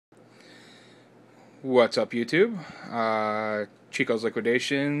What's up, YouTube? Chico's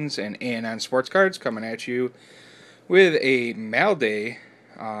Liquidations and A&N Sports Cards coming at you with a mail day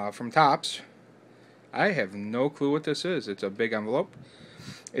from Topps. I have no clue what this is. It's a big envelope.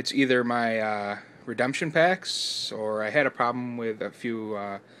 It's either my redemption packs, or I had a problem with a few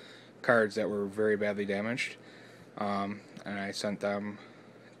cards that were very badly damaged, and I sent them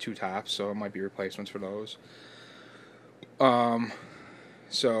to Topps, so it might be replacements for those.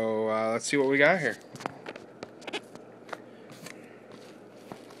 So let's see what we got here.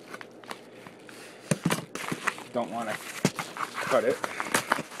 Don't want to cut it,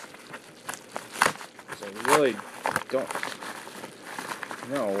 because I really don't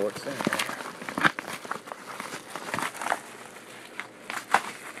know what's in here.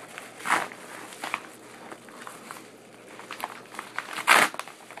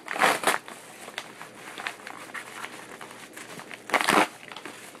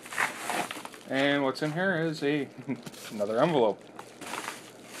 And what's in here is another envelope.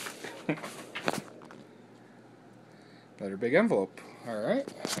 Another big envelope. Alright.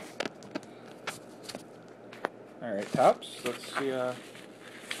 Alright, Topps. Let's see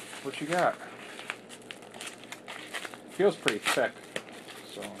what you got. Feels pretty thick,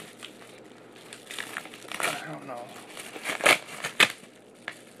 so I don't know.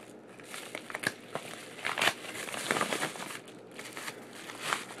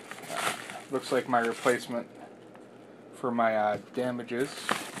 Looks like my replacement for my damages.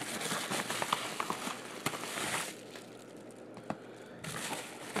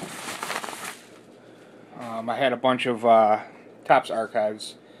 I had a bunch of Topps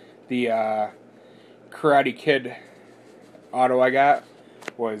archives. The Karate Kid auto I got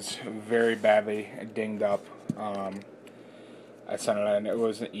was very badly dinged up. I sent it in. It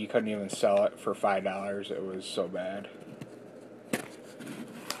wasn't. You couldn't even sell it for $5. It was so bad.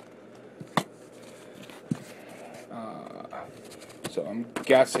 So I'm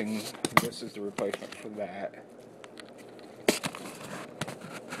guessing this is the replacement for that.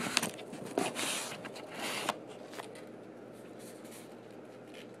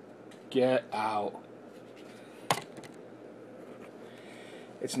 Get out.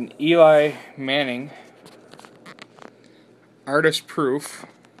 It's an Eli Manning artist proof,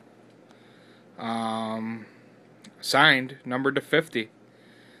 signed, numbered to 50.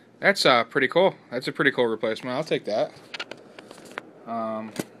 That's pretty cool. That's a pretty cool replacement. I'll take that.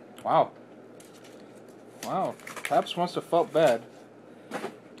 Wow. Topps must have felt bad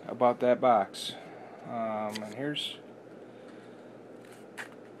about that box. And here's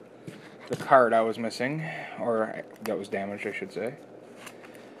the card I was missing, or that was damaged, I should say.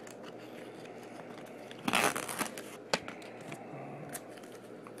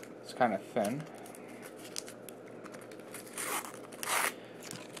 It's kind of thin.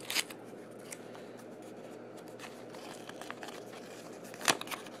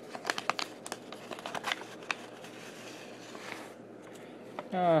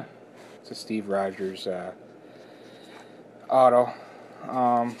 It's a Steve Rogers auto.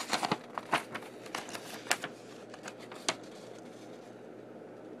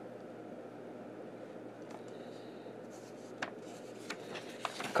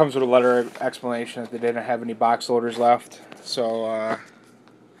 Comes with a letter of explanation that they didn't have any box loaders left. So,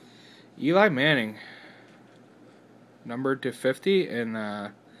 Eli Manning, numbered to 50,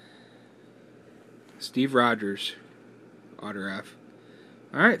 and Steve Rogers autograph.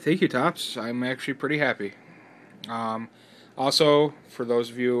 Alright, thank you, Topps. I'm actually pretty happy. Also, for those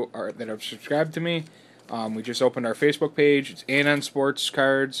of you that have subscribed to me, we just opened our Facebook page. It's A&N Sports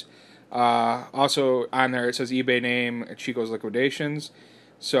Cards. Also, on there it says eBay name, Chico's Liquidations.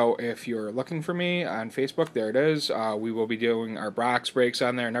 So if you're looking for me on Facebook, there it is. We will be doing our box breaks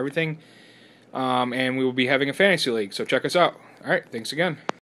on there and everything. And we will be having a fantasy league, so check us out. Alright, thanks again.